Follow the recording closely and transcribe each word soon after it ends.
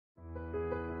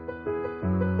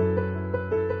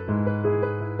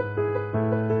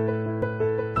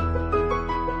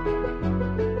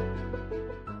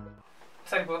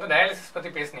Sir இப்போ வந்து dialysis பற்றி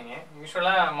பேசுனீங்க.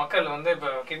 யூஸ்வலாக மக்கள் வந்து இப்போ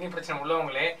கிட்னி பிரச்சனை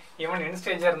உள்ளவங்களே ஈவன் என்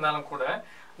ஸ்டேஜாக இருந்தாலும் கூட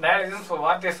டயாலிசிஸ்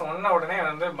வார்த்தையை சொன்ன உடனே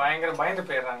வந்து பயங்கர பயந்து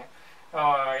போயிடுறாங்க.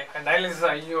 டயாலிசிஸ்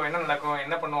ஐயோ என்ன நடக்கும்,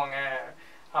 என்ன பண்ணுவாங்க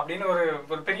அப்படின்னு ஒரு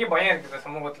ஒரு பெரிய பயம் இருக்குது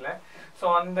சமூகத்தில். ஸோ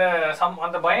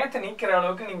அந்த பயத்தை நீக்கிற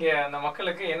அளவுக்கு நீங்கள் அந்த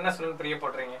மக்களுக்கு என்ன சொல்லி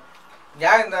பிரியப்படுறீங்க?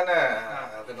 நியாயம் தானே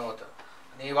வினோத்?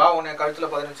 நீ வா, உன்னை கழுத்துல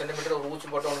 15 சென்டிமீட்டர் ஒரு ஊசி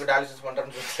போட்டு உனக்கு டயாலிசிஸ்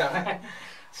பண்றேன்னு சொல்லிட்டாங்க.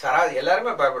 சரி,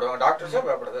 எல்லாருமே பயப்படுவாங்க, டாக்டர்ஸே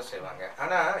பயப்படதான் செய்வாங்க.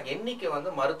 ஆனா என்னைக்கு வந்து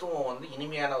மருத்துவம் வந்து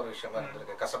இனிமையான ஒரு விஷயமா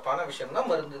இருந்திருக்கு. கசப்பான விஷயம் தான்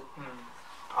மருந்து.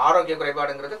 ஆரோக்கிய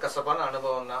குறைபாடுங்கிறது கசப்பான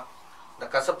அனுபவம் தான். இந்த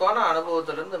கசப்பான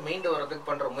அனுபவத்திலிருந்து மீண்டு வர்றதுக்கு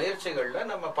பண்ற முயற்சிகள்ல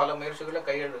நம்ம பல முயற்சிகளை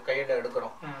கையில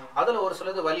எடுக்கிறோம். அதுல ஒரு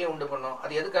சிலது வலியை உண்டு பண்ணோம்.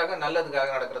 அது எதுக்காக? நல்லதுக்காக,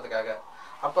 நடக்கிறதுக்காக.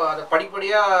 அப்ப அதை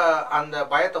படிப்படியா அந்த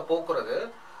பயத்தை போக்குறது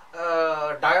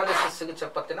டயாலிசிஸ் சிகிச்சை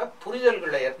பத்தின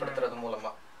புரிதல்களை ஏற்படுத்துறது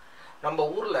மூலமா. நம்ம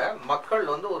ஊர்ல மக்கள்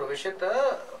வந்து ஒரு விஷயத்த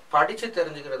படிச்சு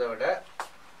தெரிஞ்சுக்கிறத விட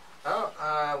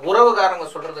உறவுகாரங்க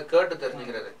சொல்றதை கேட்டு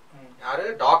தெரிஞ்சுக்கிறது. யாரு?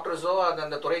 டாக்டர்ஸோ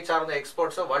அந்த துறை சார்ந்த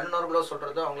எக்ஸ்பர்ட்ஸோ வல்லுநர்களோ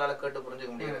சொல்றதோ அவங்களால கேட்டு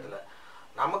புரிஞ்சுக்க முடியறது இல்ல.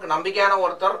 நமக்கு நம்பிக்கையான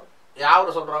ஒருத்தர்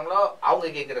யாரு சொல்றாங்களோ அவங்க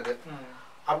கேட்கறது.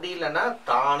 அப்படி இல்லைன்னா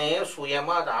தானே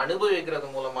சுயமா அதை அனுபவிக்கிறது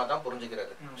மூலமா தான்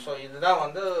புரிஞ்சுக்கிறது. ஸோ இதுதான்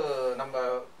வந்து நம்ம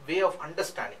வே ஆஃப்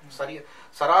அண்டர்ஸ்டாண்டிங்.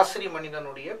 சராசரி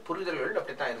மனிதனுடைய புரிதல்கள்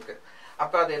அப்படித்தான் இருக்கு.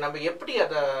 அப்ப அதை நம்ம எப்படி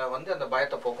அதை வந்து அந்த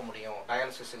பயத்தை போக்க முடியும்?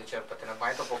 டயாலிசிஸ் சிகிச்சை பத்தின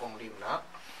பயத்தை போக்க முடியும்னா,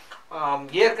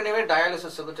 ஏற்கனவே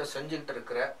டயாலிசிஸ் சிகிச்சை செஞ்சுக்கிட்டு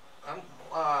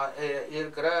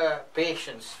இருக்கிற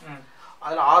பேஷண்ட்ஸ்,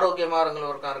 அதுல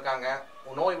ஆரோக்கியமானவங்களும் இருக்காங்க,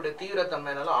 நோயுடைய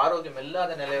தீவிரத்தன்மையினால ஆரோக்கியம்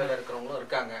இல்லாத நிலையில இருக்கிறவங்களும்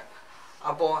இருக்காங்க.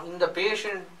 அப்போ இந்த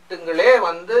பேஷண்ட்டுங்களே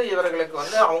வந்து இவர்களுக்கு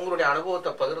வந்து அவங்களுடைய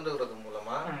அனுபவத்தை பகிர்ந்துகிறது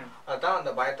மூலமா அதான்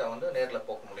அந்த பயத்தை வந்து நேர்ல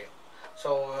போக்க முடியும். ஸோ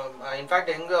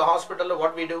இன்ஃபேக்ட் எங்க ஹாஸ்பிட்டல்ல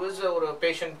வாட் வி டூ இஸ் ஒரு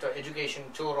பேஷண்ட் எஜுகேஷன்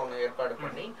டூர் ஒன்று ஏற்பாடு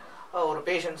பண்ணி ஒரு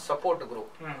பேஷண்ட் சப்போர்ட்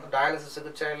குரூப், டயாலிசிஸ்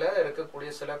சிகிச்சையில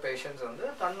இருக்கக்கூடிய சில பேஷண்ட்ஸ் வந்து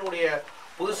தன்னுடைய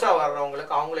புதுசா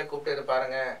வர்றவங்களுக்கு அவங்களே கூப்பிட்டு இது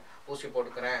பாருங்க, ஊசி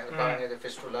போட்டுக்கிறேன், இது பாருங்க, இது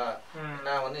ஃபிஸ்டுலா,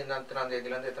 நான் வந்து இந்த இத்தனாம்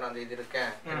தேதியில இருந்து இத்தனாம் தேதி இருக்கேன்,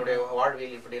 என்னுடைய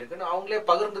வாழ்வியல் இப்படி இருக்குன்னு அவங்களே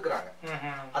பகிர்ந்துக்கிறாங்க.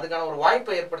 அதுக்கான ஒரு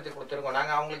வாய்ப்பை ஏற்படுத்தி கொடுத்துருக்கோம்.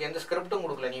 நாங்க அவங்களுக்கு எந்த ஸ்கிரிப்டும்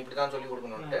கொடுக்கல, நீ இப்படிதான் சொல்லி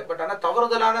கொடுக்கணும்ட்டு. பட் ஆனா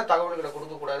தவறுதலான தகவல்களை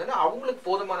கொடுக்க கூடாதுன்னு அவங்களுக்கு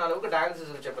போதுமான அளவுக்கு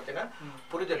டயாலிசிஸ் சிகிச்சை பத்தின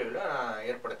புரிதல்களை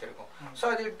ஏற்படுத்தியிருக்கோம். ஸோ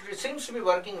அது it seems to be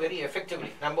working very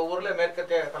effectively. நம்ம ஊர்ல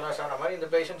மேற்கத்திய கலாச்சாரம் மாதிரி இந்த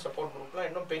பேஷண்ட் சப்போர்ட் குரூப்லாம்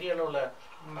இன்னும் பெரிய அளவுல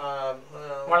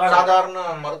சாதாரண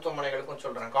மருத்துவமனைகளுக்கும்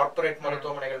சொல்றேன், கார்பரேட்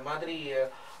மருத்துவமனைகள் மாதிரி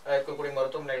இருக்கக்கூடிய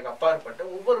மருத்துவமனைகளுக்கு அப்பாற்பட்டு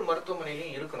ஒவ்வொரு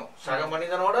மருத்துவமனையிலையும் இருக்கணும். சக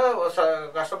மனிதனோட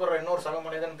கஷ்டப்படுற இன்னொரு சக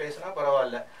மனிதன் பேசினா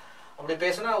பரவாயில்ல, அப்படி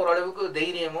பேசினா ஓரளவுக்கு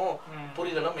தைரியமும்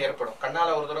புரிதலும் ஏற்படும்.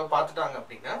 கண்ணால ஒரு தடவை பார்த்துட்டாங்க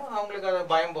அப்படின்னா அவங்களுக்கு அதை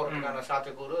பயம் போறதுக்கான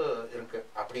சாத்தியக்கூறு இருக்கு.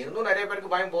 அப்படி இருந்தும் நிறைய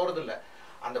பேருக்கு பயம் போறது இல்லை.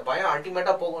 அந்த பயம்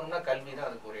அல்டிமேட்டா போகணும்னா கல்வி தான்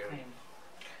அதுக்கு ஒரு வழி.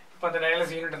 இப்போ அந்த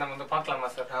டயாலிசிஸ் யூனிட் நம்ம வந்து பார்க்கலாமா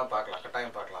சார்? பார்க்கலாம்,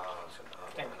 கட்டாயம் பார்க்கலாம்.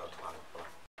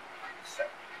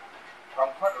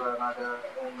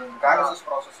 டயாலிசிஸ்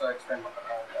ப்ராசஸ் எக்ஸ்பிளைன்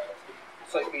பண்ணுறேன்.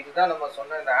 ஸோ இப்போ இதுதான் நம்ம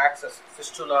சொன்ன இந்த ஆக்சஸ்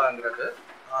ஃபிஸ்டுலாங்கிறது.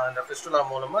 இந்த ஃபிஸ்டுலா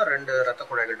மூலமாக 2 ரத்த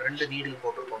குழாய்கள், 2 நீடில்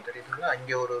போட்டிருக்கோம் தெரியுதுங்களா?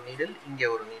 இங்கே ஒரு நீடில், இங்கே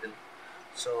ஒரு நீடில்.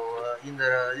 ஸோ இது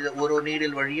ஒரு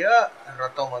நீடில் வழியாக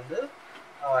ரத்தம் வந்து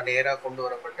நேராக கொண்டு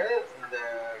வரப்பட்டு இந்த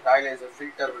டயாலிசிஸ்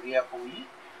ஃபில்டர் வழியாக போய்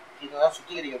இதுதான்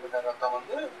சுத்திகரிக்கப்பட்ட ரத்தம்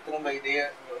வந்து திரும்ப இதே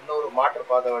இன்னொரு மாற்று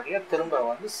பாதை வழியாக திரும்ப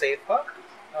வந்து சேஃபாக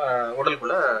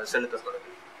உடலுக்குள்ளே செலுத்தப்படுது.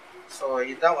 ஸோ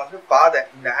இதுதான் வந்து பாதை.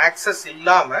 இந்த ஆக்சஸ்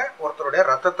இல்லாமல் ஒருத்தருடைய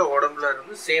ரத்தத்தை உடம்புல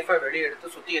இருந்து சேஃபாக வெளியே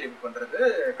எடுத்து சுத்திகரிப்பு பண்ணுறது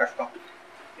கஷ்டம்.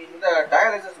 இந்த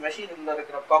டயாலிசிஸ் மெஷினில்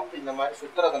இருக்கிற பம்ப் இந்த மாதிரி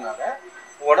சுற்றுறதுனால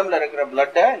உடம்புல இருக்கிற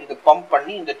பிளட்டை இது பம்ப்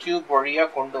பண்ணி இந்த டியூப்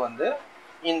வழியாக கொண்டு வந்து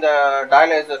இந்த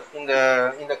டயாலிசர்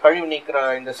இந்த கழிவு நீக்கிற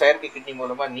இந்த செயற்கை கிட்னி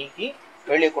மூலமாக நீக்கி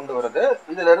வெளியே கொண்டு வருது.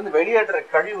 இதுல இருந்து வெளியேற்ற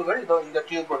கழிவுகள் இதோ இந்த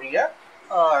டியூப் வழியாக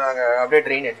அப்படியே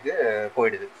ட்ரைனேஜுக்கு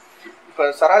போயிடுது. இப்போ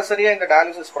சராசரியாக இந்த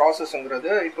டயாலிசிஸ்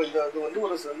ப்ராசஸ்ங்கிறது இப்போ இது வந்து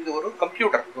ஒரு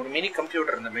கம்ப்யூட்டர், ஒரு மினி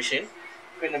கம்ப்யூட்டர் இந்த மிஷின்.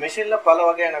 இப்போ இந்த மிஷினில் பல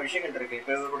வகையான விஷயங்கள் இருக்குது.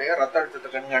 இப்போ இவருடைய ரத்த அழுத்தத்தை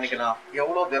கண்காணிக்கலாம்,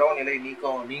 எவ்வளோ திரவ நிலை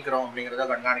நீக்கிறோம் அப்படிங்கிறத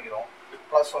கண்காணிக்கிறோம்.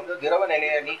 ப்ளஸ் வந்து திரவ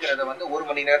நிலையை நீக்கிறத வந்து 1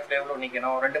 மணி நேரத்தில் எவ்வளோ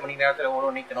நீக்கணும், 2 மணி நேரத்தில்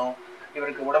எவ்வளோ நீக்கணும்,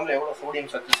 இவருக்கு உடம்புல எவ்வளோ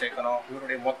சோடியம் சத்து சேர்க்கணும்,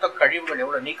 இவருடைய மொத்த கழிவுகள்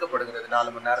எவ்வளோ நீக்கப்படுகிறது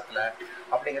 4 மணி நேரத்தில்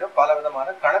அப்படிங்கிற பல விதமான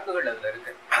கணக்குகள் அதில்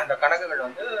இருக்குது. அந்த கணக்குகள்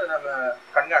வந்து நம்ம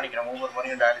கண்காணிக்கிறோம் ஒவ்வொரு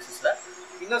முறையும் டயாலிசிஸில்.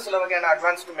 இன்னும் சில வகையான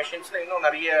அட்வான்ஸ்டு மெஷின்ஸில் இன்னும்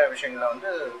நிறைய விஷயங்களை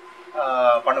வந்து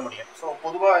பண்ண முடியும். ஸோ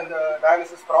பொதுவாக இந்த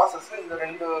டயாலிசிஸ் ப்ராசஸில் இந்த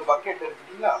 2 பக்கெட்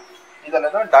இருக்குங்களா,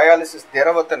 இதில் தான் டயாலிசிஸ்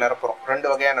திரவத்தை நிரப்புறோம். 2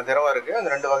 வகையான திரவம் இருக்குது.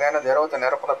 அந்த 2 வகையான திரவத்தை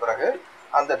நிரப்பின பிறகு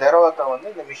அந்த திரவத்தை வந்து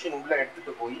இந்த மிஷின் உள்ளே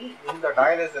எடுத்துகிட்டு போய் இந்த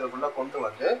டயாலிசிஸுக்குள்ளே கொண்டு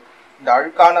வந்து இந்த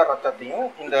அழுக்கான ரத்தத்தையும்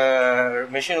இந்த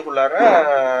மிஷினுக்குள்ளார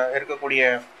இருக்கக்கூடிய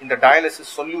இந்த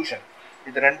டயாலிசிஸ் சொல்யூஷன்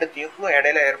இது 2த்தையும்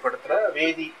இடையில ஏற்படுத்துகிற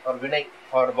வேதி ஒரு வினை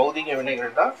ஒரு பௌதிக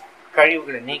வினைகள் தான்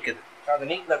கழிவுகளை நீக்குது. அதை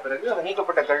நீக்கின பிறகு அந்த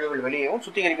நீக்கப்பட்ட கழிவுகள் வெளியேவும்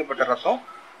சுத்திகரிக்கப்பட்ட ரத்தம்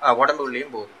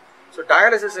உடம்புலையும் போகுது. ஸோ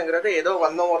டயாலிசிஸ்ங்கிறது ஏதோ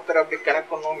வந்தோம் ஒருத்தர் அப்படி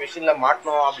கனெக்ட் பண்ணோம் மிஷினில்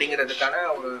மாட்டணும் அப்படிங்கிறதுக்கான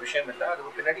ஒரு விஷயம் இல்லை.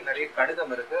 அதுக்கு பின்னாடி நிறைய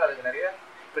கணிதம் இருக்குது, அதுக்கு நிறைய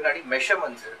பின்னாடி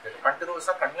மெஷர்மெண்ட்ஸ் இருக்குது,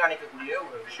 கண்டினியூஸாக கண்காணிக்கக்கூடிய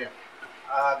ஒரு விஷயம்.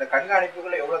 அந்த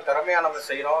கண்காணிப்புகளை எவ்வளோ திறமையாக நம்ம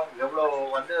செய்கிறோம், எவ்வளோ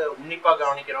வந்து உன்னிப்பாக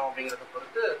கவனிக்கிறோம் அப்படிங்கிறத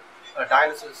பொறுத்து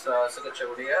டயாலிசிஸ்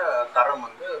சிகிச்சையுடைய தரம்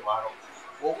வந்து மாறும்.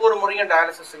 ஒவ்வொரு முறையும்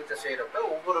டயாலிசிஸ் சிகிச்சை செய்கிறப்ப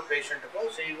ஒவ்வொரு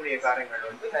பேஷண்ட்டுக்கும் செய்யக்கூடிய காரியங்கள்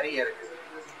வந்து நிறைய இருக்குது.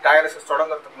 டயாலிசிஸ்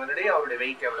தொடங்குறதுக்கு முன்னாடி அவருடைய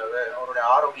வெயிட் எவ்வளவு, அவருடைய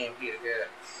ஆரோக்கியம் எப்படி இருக்குது,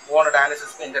 போன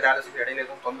டயாலிசிஸ்க்கும் இந்த டயாலிசிஸ்க்கு இடையில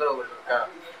எதுவும் தொந்தரவுகள் இருக்கா,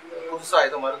 புதுசாக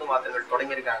எதுவும் மருந்து மாத்திரைகள்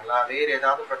தொடங்கியிருக்காங்களா, வேறு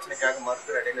ஏதாவது பிரச்சனைக்காக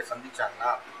மருத்துவர் இடையில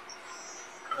சந்திச்சாங்களா,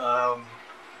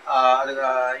 அது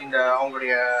இந்த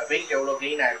அவங்களுடைய வெயிட் எவ்வளோ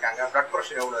கெயின் ஆகிருக்காங்க, ப்ளட்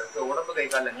ப்ரெஷர் எவ்வளோ இருக்குது, உடம்பு கை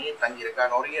காலில் நீர் தங்கியிருக்கா,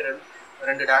 நுரையீரல்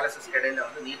 2 டயாலிசிஸ்க்கு இடையில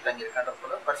வந்து நீர் தங்கியிருக்கான்ற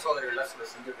போல பரிசோதனைகள்லாம் சில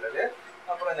செஞ்சுக்கிறது.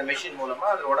 அப்புறம் இந்த மெஷின்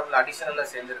மூலமாக அது உடம்புல அடிஷனலாக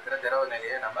சேர்ந்துருக்கிற திரவ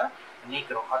நிலையை நம்ம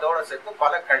நீக்கிறோம். அதோட சேர்த்து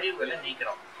பல கழிவுகளை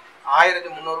நீக்கிறோம்.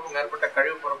 1300க்கும் மேற்பட்ட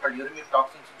கழிவுப் பொருட்கள், யூரிமிக்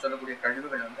டாக்ஸின்ஸ் சொல்லக்கூடிய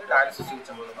கழிவுகள் வந்து டயாலிசிஸ்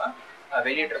சிகிச்சை மூலமாக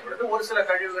வெளியேற்றப்படுது. ஒரு சில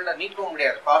கழிவுகளை நீக்கவும்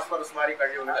முடியாது. பாஸ்பரஸ் மாதிரி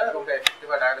கழிவுகளை ரொம்ப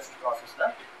எஃபெக்டிவாக டயாலிசிஸ்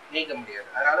ப்ராசஸில் நீக்க முடியாது.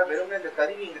 அதனால் வெறும் இந்த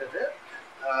கருவிங்கிறது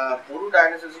ஒரு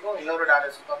டயாலிசிஸுக்கும் இன்னொரு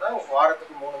டயாலிசிஸுக்கும் தான்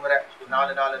வாரத்துக்கு 3 முறை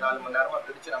 4 மணி நேரமாக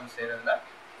பிரித்து நம்ம செய்கிறதுல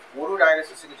ஒரு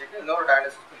டயாலிசிஸ் சிகிச்சைக்கு இன்னொரு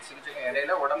டயாலிசிஸ் சிகிச்சைக்கு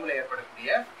இடையில உடம்புல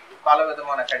ஏற்படக்கூடிய பல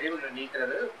விதமான கழிவுகளை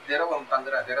நீக்கிறது, திரவம்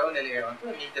தங்குற திரவ நிலையை வந்து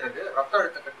நீக்கிறது, ரத்த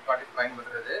அழுத்த கட்டுப்பாட்டுக்கு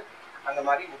பயன்படுறது, அந்த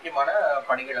மாதிரி முக்கியமான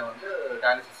பணிகளை வந்து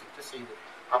டயாலிசிஸ் சிகிச்சை செய்யுது.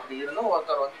 அப்படி இருந்தும்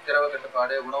ஒருத்தர் வந்து திரவ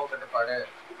கட்டுப்பாடு, உணவு கட்டுப்பாடு,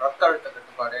 ரத்த அழுத்த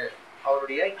கட்டுப்பாடு,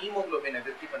 அவருடைய ஹீமோகுளோபினை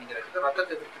திருப்தி பண்ணிக்கிறதுக்கு,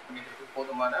 ரத்தத்தை திருப்தி பண்ணிக்கிறதுக்கு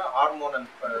போதுமான ஹார்மோனல்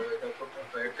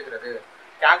எடுத்துக்கிறது,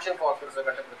 கால்சியம் பாஸ்பரஸை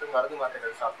கட்டுக்கிறதுக்கு மருந்து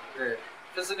மாத்திரைகள் சாப்பிட்றது,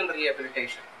 ஃபிசிக்கல்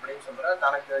ரீஹபிலிட்டேஷன் அப்படின்னு சொல்கிற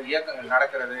தனக்கு இயக்கங்கள்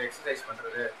நடக்கிறது, எக்ஸசைஸ்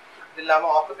பண்ணுறது, இது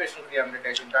இல்லாமல் ஆக்குபேஷனல்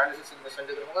ரீஹபிலிட்டேஷன், டயாலிசிஸ் சிகிச்சை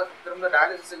செஞ்சுக்கிறவங்க திரும்ப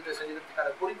டயாலிசிஸ் சிகிச்சை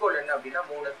செஞ்சுக்கிறதுக்கான குறிக்கோள் என்ன அப்படின்னா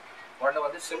 3. ஒன்று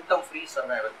வந்து சிம்டம் ஃப்ரீ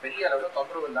சர்வைவல், பெரிய அளவில்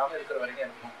தொந்தரவு இல்லாமல் இருக்கிற வரைக்கும்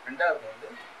இருக்கும். 2வது வந்து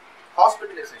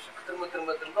ஹாஸ்பிட்டலைசேஷன்,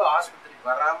 திரும்ப ஆஸ்பத்திரிக்கு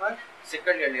வராமல்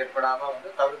சிக்கல்கள் ஏற்படாமல் வந்து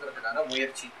தவிர்க்கிறதுக்கான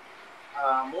முயற்சி.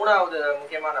 3வது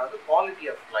முக்கியமான வந்து குவாலிட்டி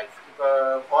ஆஃப் லைஃப். இப்போ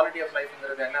குவாலிட்டி ஆஃப்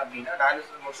லைஃப்ங்கிறது என்ன அப்படின்னா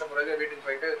டயாலிசிஸ் முடிச்ச பிறகு வீட்டுக்கு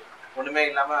போயிட்டு ஒன்றுமே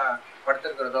இல்லாமல்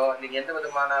படுத்துருக்கிறதோ, இல்லை எந்த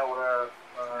விதமான ஒரு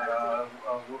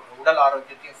உடல்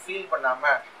ஆரோக்கியத்தையும் ஃபீல்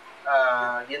பண்ணாமல்,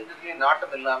 எந்ததுலையும்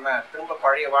நாட்டம் இல்லாமல், திரும்ப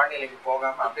பழைய வாழ்நிலைக்கு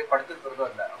போகாமல் அப்படியே படுத்துருக்கிறதோ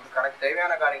இல்லை. அவருக்கு தனக்கு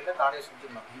தேவையான காரியங்களை தானே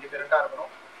செஞ்சுக்கணும். இண்டிபெண்டாக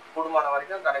இருக்கணும், கூடுமான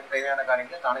வரைக்கும் தனக்கு தேவையான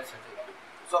காரியங்களை தானே செஞ்சுக்கணும்.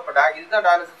 ஸோ இப்போ இதுதான்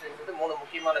டயாலிசிஸ் செய்கிறது 3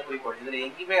 முக்கியமான குறிக்கோள். இதில்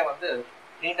எங்கேயுமே வந்து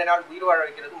நீண்ட நாள் உயிர் வாழ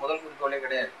வைக்கிறது முதல் குறிக்கோளே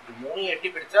கிடையாது. இது 3 எட்டி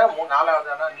பிடிச்சா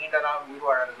 4வது நீண்ட நாள் உயிர்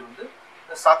வாழறது வந்து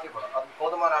சாத்தியப்படும். அது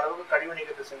போதுமான அளவுக்கு கழிவு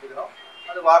நீக்கத்தை செஞ்சுக்கணும்.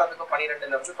 அது வாரத்துக்கு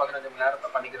 12லேருந்து 15 மணி நேரத்தை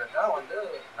பண்ணிக்கிறது தான் வந்து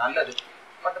நல்லது.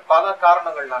 பட் பல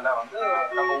காரணங்கள்னால வந்து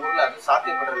நம்ம ஊரில் அது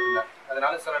சாத்தியப்படுறது இல்லை.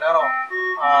 அதனால சில நேரம்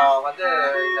வந்து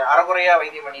இந்த அறகுறையாக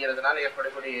வைத்தியம் பண்ணிக்கிறதுனால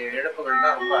ஏற்படக்கூடிய இழப்புகள்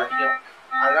தான் ரொம்ப அதிகம்.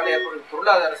 அதனால ஏற்படும்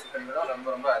பொருளாதார சிக்கல்கள் தான் ரொம்ப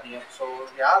ரொம்ப அதிகம். ஸோ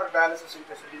யார் டயாலிசிஸ்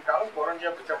சிகிச்சை செஞ்சுக்கிட்டாலும்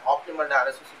குறைஞ்சபட்சம் ஆப்டிமல்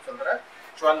டயாலிசிஸ் சொல்கிற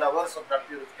 12 hours ஆஃப் பிளட்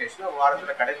பியூரிஃபிகேஷன்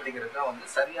வாரத்தில் கடைபிடிக்கிறது தான் வந்து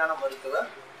சரியான மருத்துவ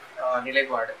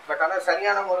நிலைப்பாடு. பட் ஆனால்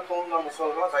சரியான மருத்துவம் நம்ம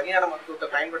சொல்கிறோம், சரியான மருத்துவத்தை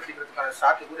பயன்படுத்திக்கிறதுக்கான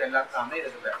சாத்தியக்கூறு எல்லாருக்கும்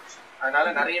அமைகிறது. அதனால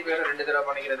நிறைய பேர் 2 தடவை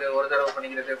பண்ணிக்கிறது, 1 தடவை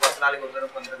பண்ணிக்கிறது, 10 நாளைக்கு 1 தடவை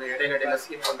பண்ணுறது, இடையில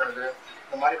ஸ்கிப் பண்ணுறது,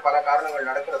 இந்த மாதிரி பல காரணங்கள்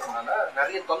நடக்கிறதுனால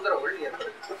நிறைய தொந்தரவுகள்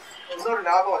ஏற்படுது. இன்னொரு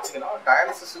ஞாபகம் வச்சுக்கணும்,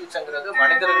 டயாலிசிஸ் சிகிச்சைங்கிறது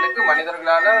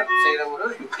மனிதர்களால் செய்கிற ஒரு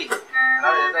யுக்தி.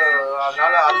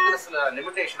 அதனால அதுக்கு சில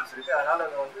லிமிடேஷன்ஸ் இருக்குது. அதனால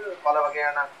அது வந்து பல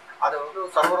வகையான அதை வந்து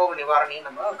சர்வரோக நிவாரணியும்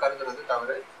நம்ம கருதுறது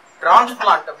தவறு.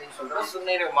 டிரான்ஸ்பிளான்ட் அப்படின்னு சொல்கிற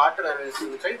சிறுநீரக மாற்று அறுவை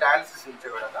சிகிச்சை டயாலிசிஸ் சிகிச்சை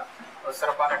விட தான் ஒரு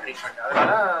சிறப்பான ட்ரீட்மெண்ட்.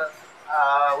 அதனால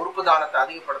உறுப்பு தானத்தை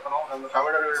அதிகப்படுத்தணும், நம்ம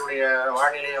தமிழர்களுடைய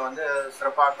வாழ்நிலையை வந்து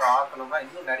சிறப்பாக ஆக்கணும்னா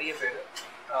இன்னும் நிறைய பேர்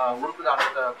உறுப்பு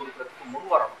தானத்தை கொடுக்கறதுக்கு முன்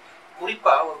வரணும்.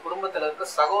 குறிப்பாக ஒரு குடும்பத்தில் இருக்க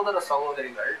சகோதர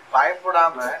சகோதரிகள்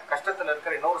பயப்படாமல் கஷ்டத்தில்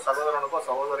இருக்கிற இன்னொரு சகோதரனுக்கோ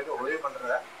சகோதரிக்கோ உதவி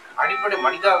பண்ணுற அடிப்படை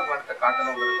மனிதாபிமானத்தை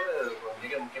காட்டணுங்கிறது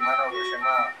மிக முக்கியமான ஒரு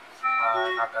விஷயமா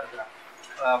நான் கருதுகிறேன்.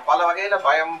 பல வகையில்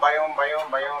பயம் பயம் பயம்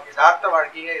பயம் யதார்த்த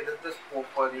வாழ்க்கையை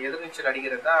எதிர்நீச்சல்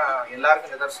அடிக்கிறது தான்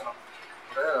எல்லாருக்கும் நிதர்சனம்.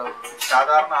 ஒரு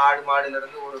சாதாரண ஆடு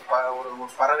மாடுலேருந்து ஒரு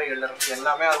பறவைகள்லேருந்து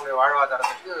எல்லாமே அதனுடைய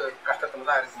வாழ்வாதாரத்துக்கு கஷ்டத்தில்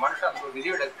தான் இருக்குது. மனுஷன் அதுக்கு ஒரு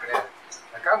விதிவிலக்கு கிடையாது.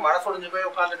 அதுக்காக மனசொடிஞ்சு போய்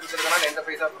உட்காந்துட்டு இருக்கிறதுனால எந்த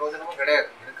பைசா பிரயோஜனமும் கிடையாது.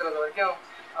 இருக்கிறது வரைக்கும்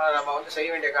நம்ம வந்து செய்ய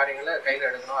வேண்டிய காரியங்களை கையில்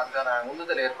எடுக்கணும், அதுக்கான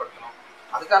உந்துதல் ஏற்படுத்தணும்.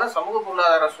 அதுக்கான சமூக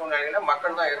பொருளாதார சூழ்நிலைகளை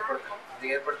மக்கள் தான் ஏற்படுத்தணும்.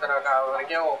 அது ஏற்படுத்துகிற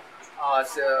வரைக்கும்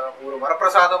ஒரு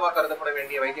வரப்பிரசாதமாக கருதப்பட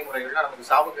வேண்டிய வைத்திய முறைகள்லாம் நமக்கு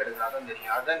சாபுக்கு எடுக்கிறாங்க தான்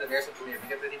தெரியும். அதுதான் இந்த தேசத்துடைய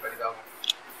மிகப்பெரிய பரிதாபம்.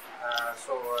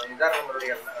 ஸோ இதுதான்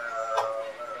நம்மளுடைய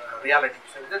ரியாலிட்டி.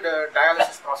 ஸோ இது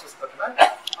டயாலிசிஸ் ப்ராசஸ் பற்றின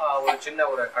ஒரு சின்ன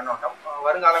ஒரு கண்ணோட்டம்.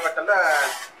 வருங்காலகட்டத்தில்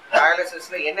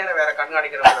டயாலிசிஸில் என்னென்ன வேறு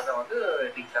கண்காணிக்கிறோங்கிறத வந்து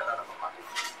டீட்டெயிலாக நம்ம